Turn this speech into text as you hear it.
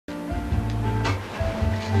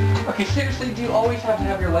Okay, seriously, do you always have to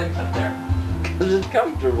have your legs up there? Because it's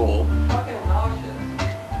comfortable. Fucking nauseous.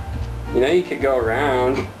 You know, you could go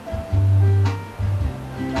around.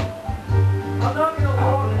 I'm not gonna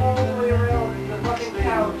walk all the way around the fucking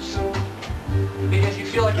couch. Because you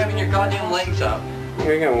feel like having your goddamn legs up.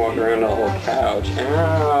 You're gonna walk around the whole couch.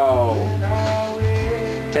 Ow!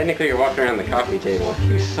 Technically, you're walking around the coffee table.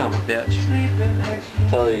 You son of a bitch.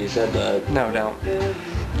 Tell you said that. No, don't.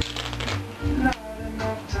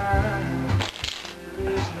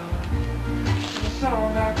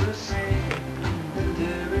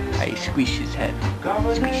 I squish his head.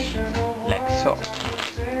 Squish. Like so.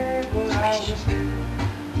 Squish.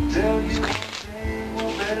 Squish.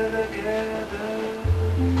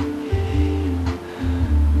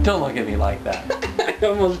 Don't look at me like that. I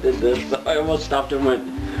almost did this. I almost stopped and went,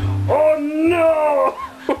 oh no!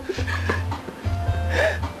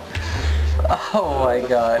 Oh my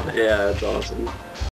god. Yeah, that's awesome.